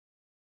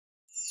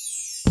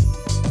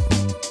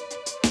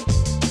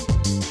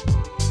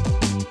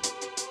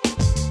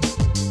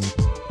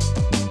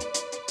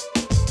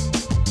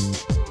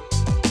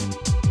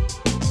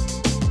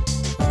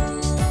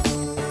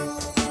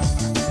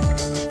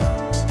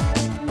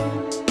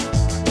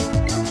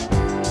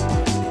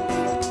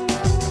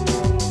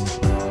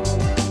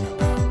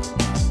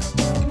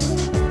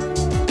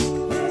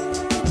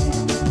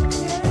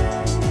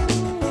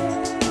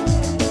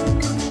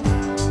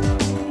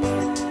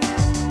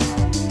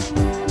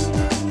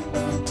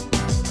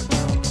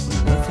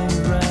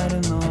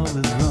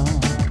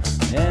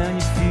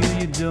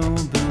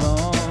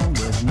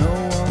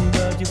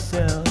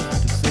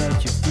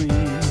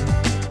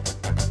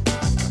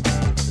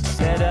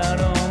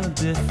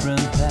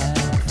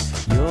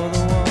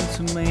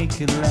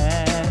make it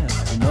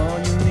last, and all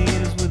you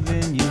need is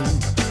within you,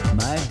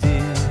 my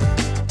dear.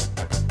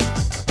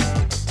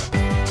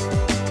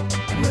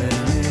 When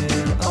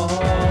it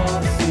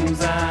all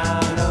seems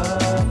out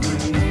of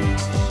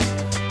reach,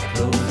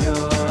 close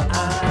your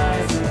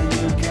eyes and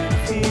you can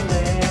feel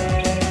it.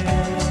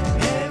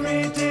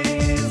 Every day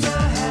is a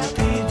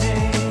happy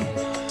day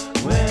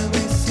when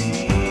we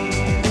see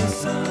the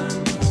sun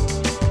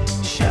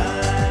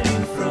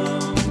shining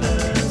from the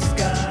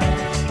sky.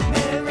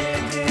 Every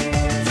day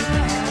is a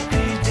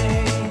happy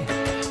day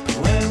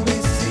when we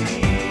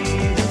see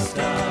the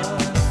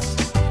stars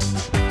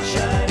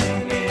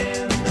shining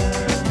in the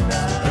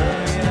night.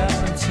 Hurry up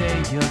and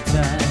take your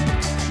time.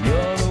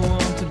 You're the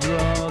one to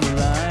draw the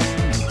line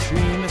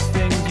between the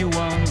things you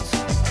want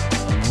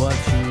and what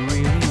you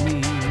really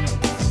need.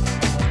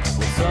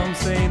 Well, some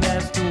say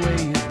that's the way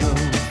it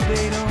goes.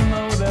 They don't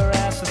know their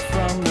asses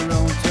from their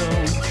own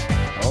toes.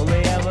 All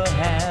they ever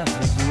have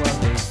is what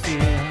they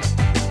feel.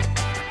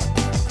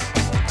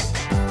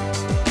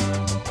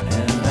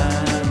 And I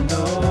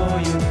know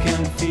you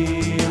can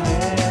feel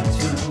it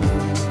too.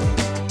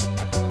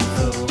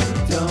 So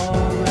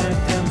don't let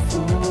them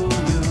fool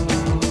you.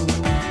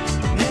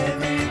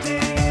 Every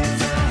day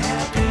is a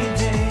happy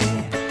day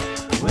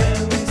when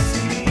we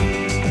see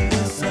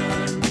the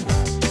sun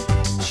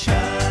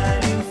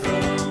shining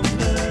from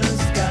the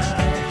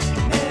sky.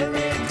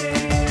 Every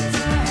day is a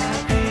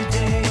happy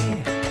day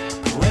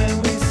when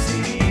we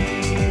see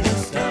the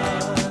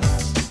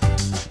stars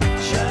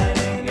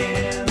shining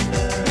in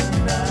the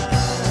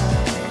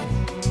night.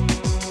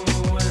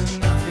 When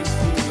nothing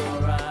seems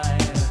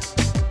alright,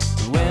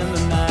 when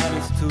the night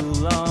is too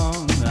long,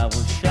 I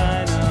will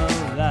shine a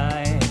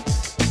light.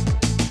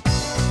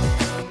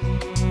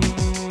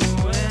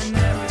 When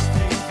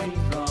everything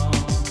seems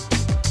wrong,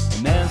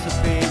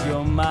 emancipate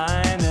your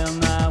mind, and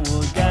I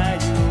will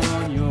guide you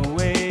on your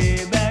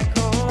way back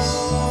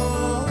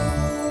home.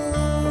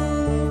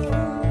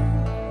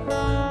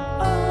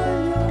 On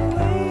your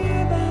way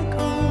back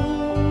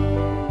home.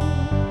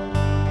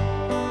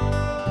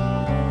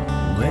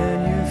 When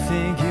you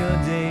think your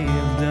day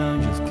is done,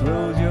 just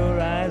close your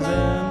eyes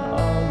and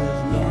all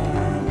is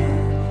gone.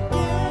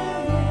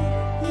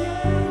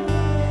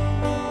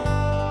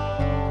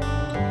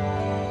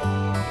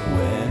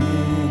 When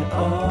it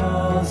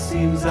all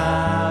seems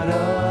out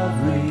of